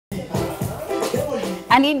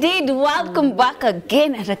And indeed, welcome back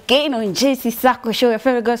again and again on JC Sako Show. Your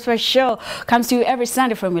favorite gospel show comes to you every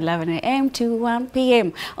Sunday from 11 a.m. to 1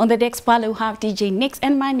 p.m. On the next panel, we have DJ Nix,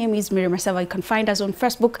 and my name is Miriam Masava. You can find us on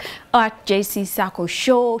Facebook at JC Sako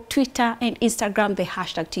Show, Twitter and Instagram. The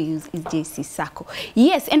hashtag to use is JC Sako.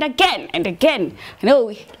 Yes, and again, I know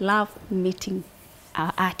we love meeting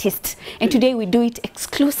our artists, and today we do it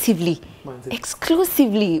exclusively.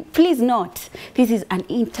 Please note, this is an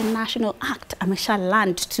international act. Amesha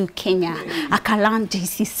land to Kenya. Akaland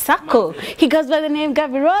JC Sako. He goes by the name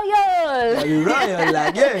Garvey Royal. Garvey Royal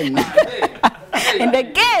again. And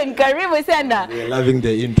again, Karibu Senda. We're loving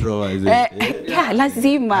the intro, is it? Yeah,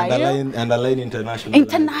 lazima. Underline international.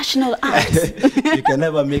 International act. You can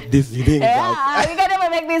never make these things up. We can never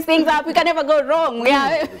make these things up. We can never go wrong.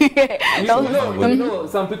 Yeah. You know,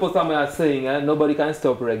 some people somewhere are saying nobody can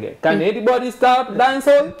stop reggae. Can anybody stop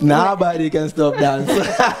dancehall? Nobody can stop dance.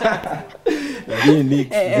 It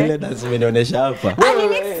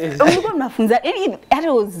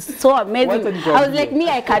was so amazing. I was like, me,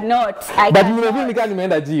 I cannot. But you can't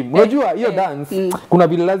nimeenda gym. Unajua hiyo dance kuna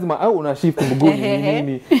vile lazima au una shift mguuni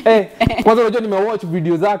nini. Kwanza unajua nimewatch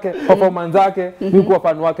video zake, performance zake, mimi kwa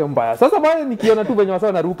fan wake mbaya. Sasa bado nikiona tu venye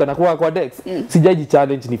wasao naruka na kwa Dex, sijaji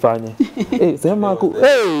challenge nifanye. Sema ku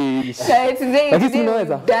lakini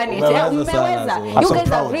unaweza. You guys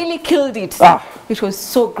have really killed it. It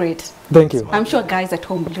was so great. Thank you. I'm sure guys at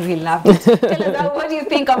home really loved it. Tell us what do you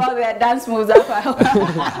think about their dance moves.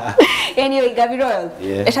 Anyway, Garvey Royal,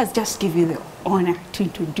 let us just give you the honor to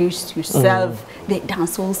introduce yourself, the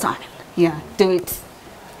dancehall style. Yeah, do it.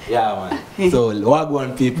 Yeah, man. So,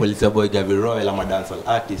 Wagwan people, it's your boy Garvey Royal. I'm a dancehall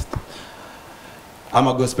artist. I'm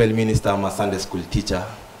a gospel minister. I'm a Sunday school teacher.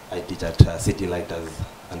 I teach at City Lighters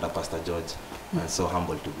under Pastor George. I'm so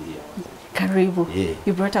humbled to be here. Karibu,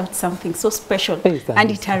 you brought out something so special, and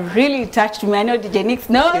it had really touched me. I know DJ Nix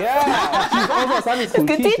knows. Yeah, she's also a Sunday school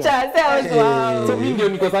teacher. Wow. So mimi ndio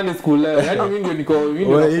niko Sunday school. Yaani mimi ndio niko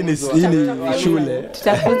shule.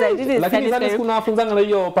 Lakini Sunday school nafunzanga na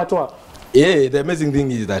hiyo patwa. Yeah, the amazing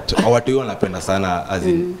thing is that watu wanapenda sana as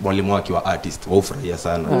in mwalimu wake wa artist, wafurahia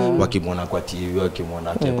sana wakimwona kwa TV,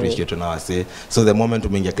 wakimwona appreciate na wase. So the moment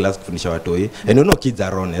umeingia class kufundisha watu hii, and you know kids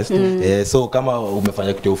are honest. So kama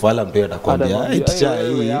umefanya kitu ufala mtu atakwambia teacher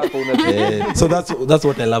hii. So that's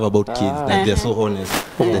what I love about kids, that they're so honest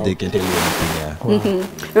that they can tell you anything.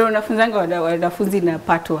 Wewe unafunzanga wanafunzi na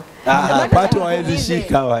patwa. Patwa hawezi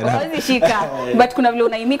shika wana. Hawezi shika. But kuna vile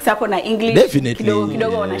unaimix hapo na English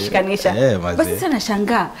kidogo wanashikanisha. Basi sana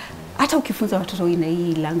shangaa hata ukifunza watoto ina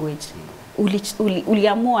hii language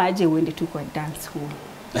uliamua aje uende tu kwa dance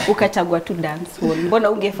hall, ukachagua tu dance hall, mbona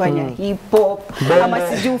ungefanya hip hop ama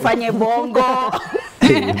sijui ufanye bongo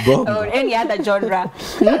or any other genre?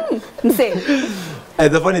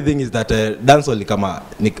 The funny thing is that dancehall kama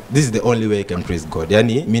this is the only way I can praise God.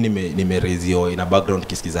 Yani mimi nimeraise in a background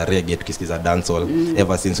kisikiza reggae, tukisikiza dancehall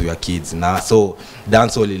ever since we were kids. Na so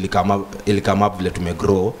dancehall ilikama vile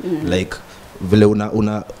tumegrow like vile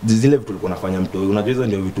una zile vitu ulikuwa unafanya mtu unajua hizo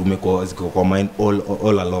ndio vitu umekuwa ziko kwa mind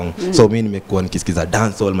all along. So mimi nimekuwa nikisikiza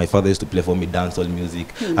dancehall. My father used to play for me dancehall music.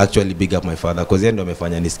 Actually big up my father because yeye ndio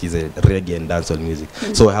amefanya nisikize reggae and dancehall music.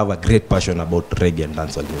 So I have a great passion about reggae and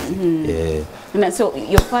dancehall music. And so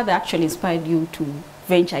your father actually inspired you to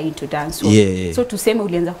venture into dancehall. Yeah. So tuseme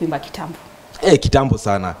ulianza kuimba kitambo. Kitambo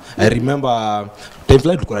sana. I remember time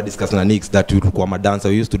flight tulikuwa discuss na Nix that tulikuwa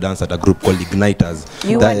madancer. We used to dance at a group called Igniters.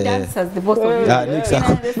 You were dancers, the both of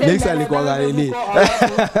you. Nix alikuwa gani?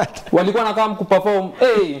 Walikuwa na kama kuperform.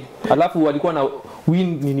 Alafu walikuwa na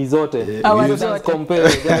win nini zote. Compare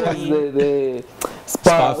the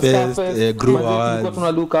Sparfest, group awards. Tulikuwa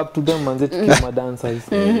tuna look up to them and they dancers.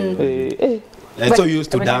 And so you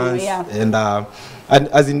used to dance and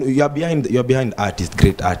as in you're behind artists,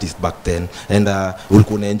 great artists back then, and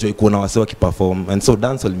ulikuwa unaenjoy kuona wase wakiperform, and so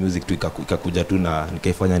dancehall music tu ikakuja tu na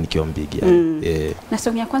nikaifanya nikiwa mbigi. Na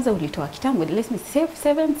song ya kwanza ulitoa kitambo, let me say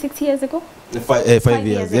 7-6 years ago. 5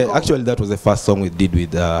 years. Yeah, actually that was the first song we did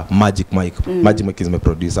with Magic Mike. Magic Mike is my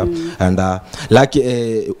producer, and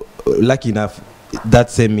lucky enough that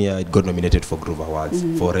same year it got nominated for Groove Awards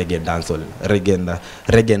for reggae dancehall,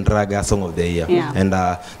 reggae and raga song of the year. And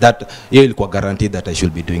that ilikuwa guaranteed that I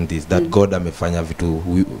should be doing this, that God amefanya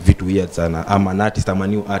vitu weird sana. I'm an artist, I'm a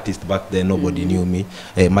new artist back then, nobody knew me.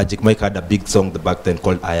 Magic Mike had a big song back then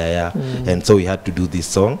called Ayaya, and so we had to do this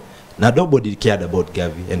song. Now nobody cared about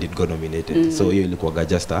Garvey and it got nominated. So hiyo ilikuwa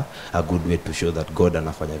just a good way to show that God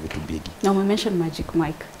anafanya vitu big. Now we mentioned Magic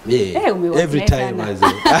Mike. Every time as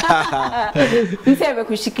mse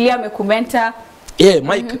amekushikilia amekumenta Yeah,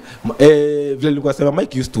 Mike, vile nilikuwa sema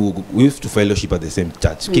Mike we used to fellowship at the same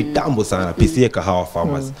church. Kitambo sana, PCA Kahawa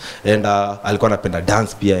Farmers. And alikuwa anapenda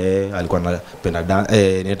dance pia alikuwa anapenda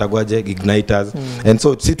dance nitagwaje Igniters. And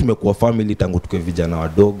so sisi tumekuwa family tangu tukiwa vijana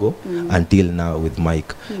wadogo until now with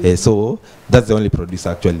Mike. So that's the only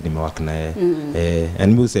producer actually nimework naye.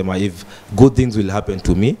 And me usema if good things will happen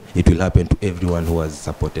to me, it will happen to everyone who has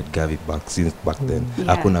supported Garvey back then.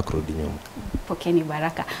 Hakuna kurudi nyuma. Pokeni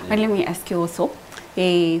baraka. But let me ask you also,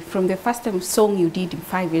 from the first time song you did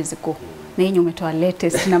 5 years ago, na yenye umetoa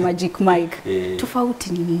latest na Magic Mike, tofauti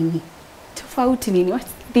ni nini? Tofauti nini?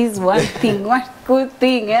 What's this one thing? What good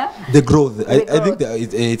thing? Yeah? The growth. I think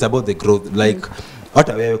that it's about the growth. Like,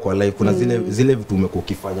 hata wewe kwa life kuna zile vitu umekuwa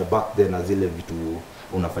ukifanya back then na zile vitu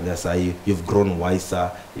unafanya sahi. You've grown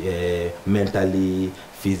wiser, mentally,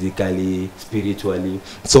 physically, spiritually.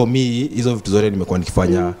 So me hizo vitu zote nimekuwa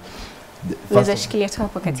nikifanya. Naweza shikilia tu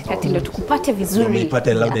hapo katikati ndio tukupate vizuri.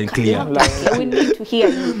 Nipate loud and clear. We need to hear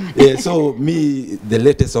you. Yeah, so me the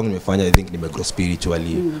latest song nimefanya I think nimegrow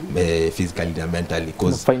spiritually, physically and mentally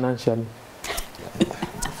cause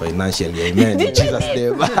financially, amen. In Jesus'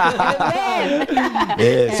 name.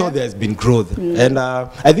 Yeah, so there's been growth. And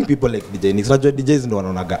I think people like DJ Nix, not just DJs ndo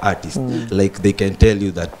wanaonaga artists. Like they can tell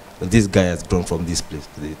you that this guy has grown from this place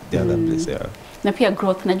to the other place. Yeah. Na pia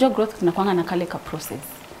growth, najua growth tunakuanga na kale ka process.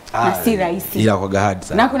 Na si rahisi. Ila kwa hard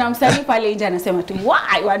sana. Na kuna msanii pale nje anasema tu why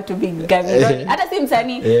I want to be Garvey. Hata si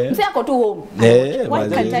msanii, msanii ako tu home. Why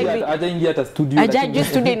can't I be? Ajaingia hata studio. Ajaje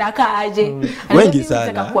studio inakaa aje. Wengi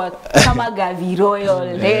sana. Kama Garvey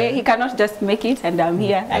Royal. He cannot just make it and I'm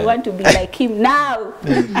here. I want to be like him now.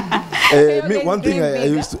 One thing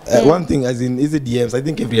I used to one thing as in is the DMs. I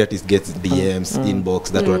think every artist gets DMs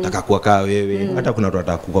inbox that wanataka kuwa kaa wewe. Hata kuna watu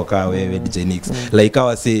wanataka kuwa kaa wewe DJ Nix. Like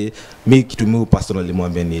I say me to me personally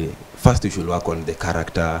mwambie ni first you should work on the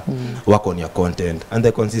character, work on your content and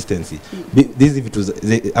the consistency. These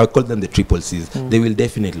I call them the triple C's. They will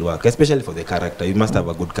definitely work, especially for the character. You must have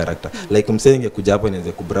a good character. Like I'm saying, kuja hapo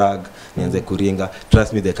nianze kubrag, nianze kuringa.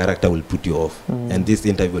 Trust me, the character will put you off, and this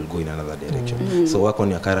interview will go in another direction. So work on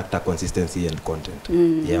your character, consistency, and content.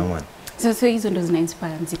 Yeah, man. So hizo ndo zina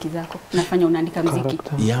inspire muziki zako. Unafanya unaandika muziki.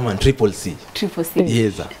 Yeah, man. Triple C. Triple C.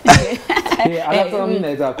 Yes. Alafu mimi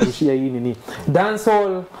naweza kurushia hii nini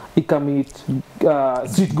dancehall ikamit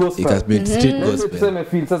street gospel. Ikamit street gospel. Tuseme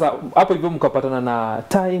feel sasa hapo hivyo mkapatana na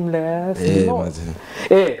Timeless.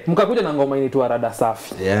 Mkakuja na ngoma inaitwa Rada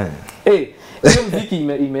Safi. Yeah. Hiyo muziki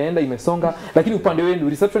imeenda imesonga, lakini upande wenu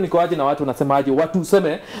reception iko aje na watu unasemaje? Watu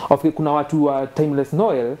useme kuna watu wa Timeless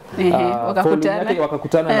Noel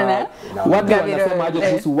wakakutana na watu wanasemaje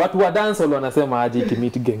kuhusu watu wa dancehall wanasemaje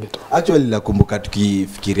ikimit Gengeton? Actually nakumbuka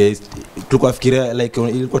tukifikiria like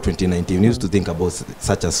ilikuwa 2019 we used to think about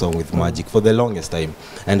such a song with Magic for the longest time,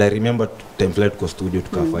 and I remember template ko studio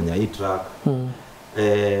tukafanya hii track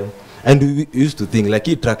and we used to think like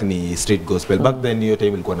hii track ni street gospel. Back then hiyo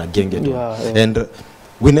time ilikuwa na Gengeton and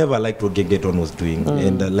we never liked what Gengeton was doing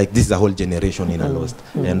and like this is a whole generation in a lost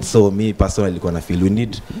and so me personally nilikuwa feel we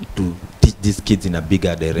need to teach these kids in a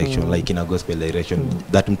bigger direction like in a gospel direction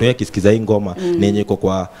that mtu yake kisikiza hii ngoma nenye iko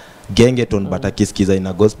kwa Gengeton but akisikiza in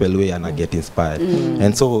a gospel way and I get inspired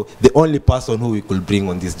and so the only person who we could bring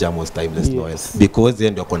on this jam was Timeless Noel because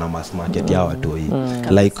then ndio kuna mass market ya watu hii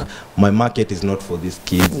like my market is not for these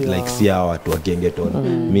kids like si hawa watu wa Gengeton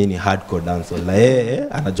mimi ni hardcore dancer like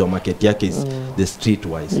anajua market yake is the street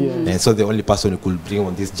wise and so the only person we could bring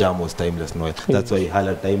on this jam was Timeless Noel. That's why he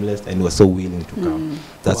hired Timeless and he was so willing to come.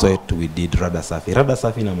 That's why we did Rada Safi. Rada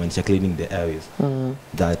Safi inamaanisha cleaning the airways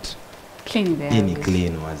that clean there.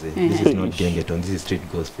 Clean was it. This is not Gengeton, this is street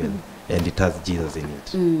gospel and it has Jesus in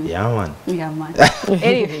it. Yeah man. Yeah man.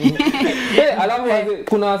 Alafu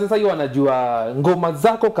kuna sasa hiyo wanajua ngoma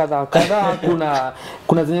zako kadhaa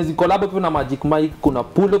kuna zenye ziko collab na Magic Mike, kuna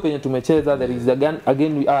pull up yenye tumecheza there is again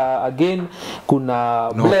kuna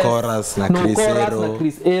no chorus na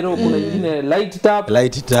Chris Ero kuna nyingine light tap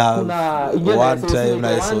kuna one time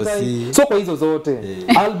na SOC. So kwa hizo zote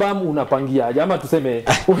album unapangia ama tuseme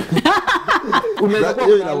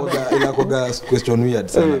inakoga question weird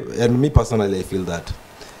sana and me personally I feel that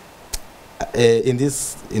in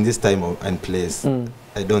this time and place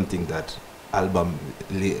I don't think that album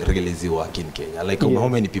release work in Kenya like how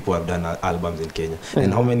many people have done albums in Kenya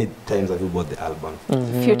and how many times have you bought the album?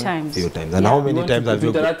 Few times and how many times have you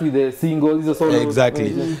interact with the singles or solo?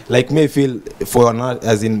 Exactly like me feel for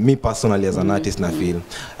as in me personally as an artist I feel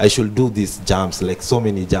I should do these jams like so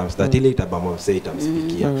many jams that ile itabamba say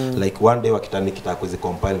itamsikia like one day wakitani kitakuzi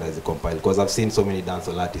compile because I've seen so many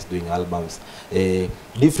dancehall artists doing albums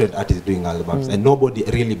different artists doing albums and nobody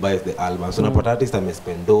really buys the albums so unapata artist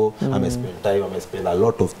amespend time, I spend a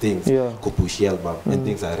lot of things to push album and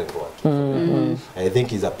things aren't working. I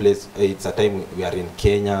think it's a place, it's a time we are in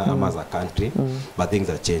Kenya as a country, but things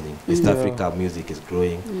are changing. East Africa music is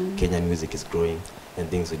growing, Kenyan music is growing, and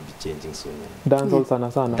things will be changing soon. Dancehall sana.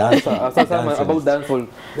 About dancehall,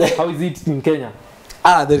 how is it in Kenya?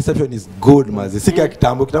 The reception is good, mazi. Sika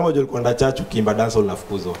kitambo jol kwenda church ukimba dancehall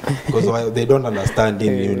nafukuzwa because they don't understand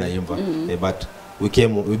nini unaimba. But we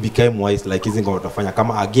became wise, like hizi ngoma tutafanya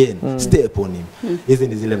kama again step on him. Hizi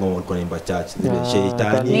ni zile ngoma tulikuwa naimba church, zile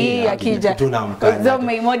sheitani akija tunamkanya. So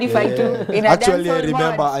may modify too in a actually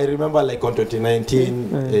I remember like on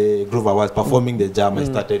 2019 Groove Awards performing the jam. I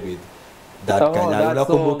started with that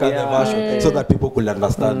the version so that people could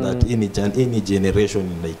understand that any generation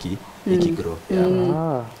in like grow.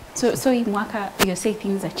 So in Mwaka you say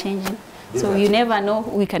things are changing. So you never know,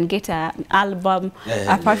 we can get an album.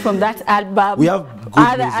 Apart from that album, we have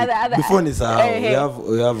good music. Before this,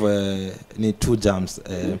 we have 2 jams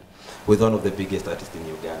with one of the biggest artists in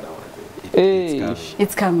Uganda.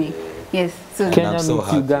 It's coming. Yes. So Kenya I'm so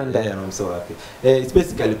happy. Uganda. Yeah, I'm so happy. It's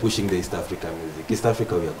basically pushing the East Africa music. East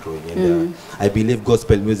Africa, we are growing, and I believe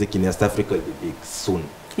gospel music in East Africa will be big soon.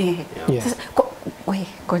 Wait,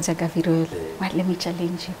 Garvey, let me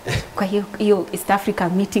challenge you. Kwa hiyo East Africa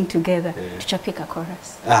meeting together, tuchapika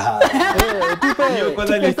chorus.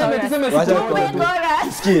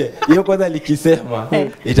 Hiyo kwanza likisema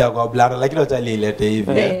itakuwa blanda, lakini watalilete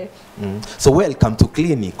hivi. So welcome to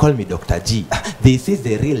clinic, call me Dr. G. This is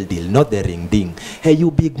the real deal, not the ring ding. Hey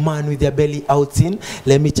you big man with your belly out in,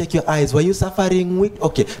 let me check your eyes, were you suffering with?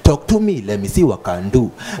 Okay, talk to me, let me see what I can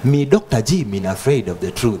do. Me Dr. G, me not afraid of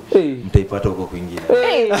the truth. Mtaipata huko kwingine.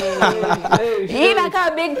 Hii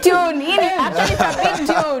inakaa big tune, actually it's a big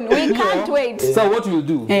tune, we can't wait. So what we'll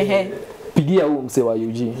do, pigia huu mse wa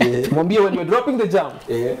UG. Mwambie when you're dropping the jam,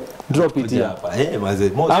 drop it here.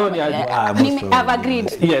 I've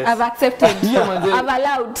agreed, I've accepted, I've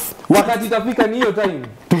allowed. Wakati itafika ni hiyo time,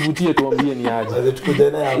 tuvutie tuambie ni aje.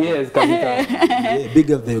 Yes, kabisa.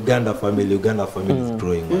 Big up the Uganda family is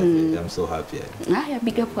growing. I'm so happy.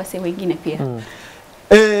 Big up wase wengine pia.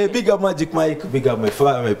 Big up Magic Mike, big up my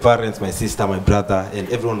parents, my sister, my brother, and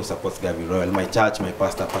everyone who supports Garvey Royal, my church, my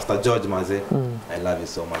pastor, Pastor George Maze. I love you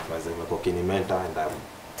so much, Maze. My mentor, and I'm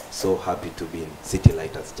so happy to be in City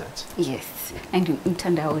Lighters Church. Yes, and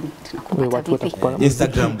mtandaoni tunakupata vipi?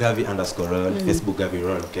 Instagram Garvey_Royal, Facebook Garvey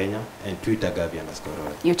Royal Kenya, and Twitter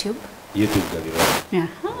Garvey_Royal. YouTube Garvey Royal.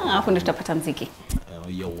 Hapo ndo tutapata muziki.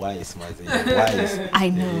 You're wise, Maze. You're wise. I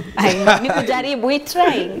know. Nikujaribu, we're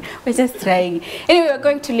trying. We're just trying. Anyway, we're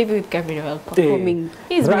going to leave you with Garvey Royal performing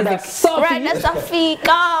his music. Rada Safi,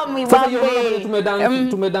 come, sasa hiyo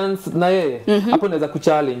tumedance na yeye. Hapo naweza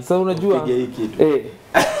kuchallenge. Sasa unajua upige hii kitu.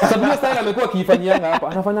 Sababu style amekuwa akifanyanga hapa,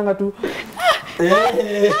 anafanyanga tu.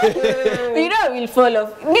 You know we'll fall off.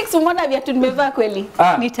 Next umeona viatu nimevaa kweli.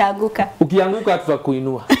 Nitaanguka. Ukianguka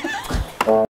tutakuinua.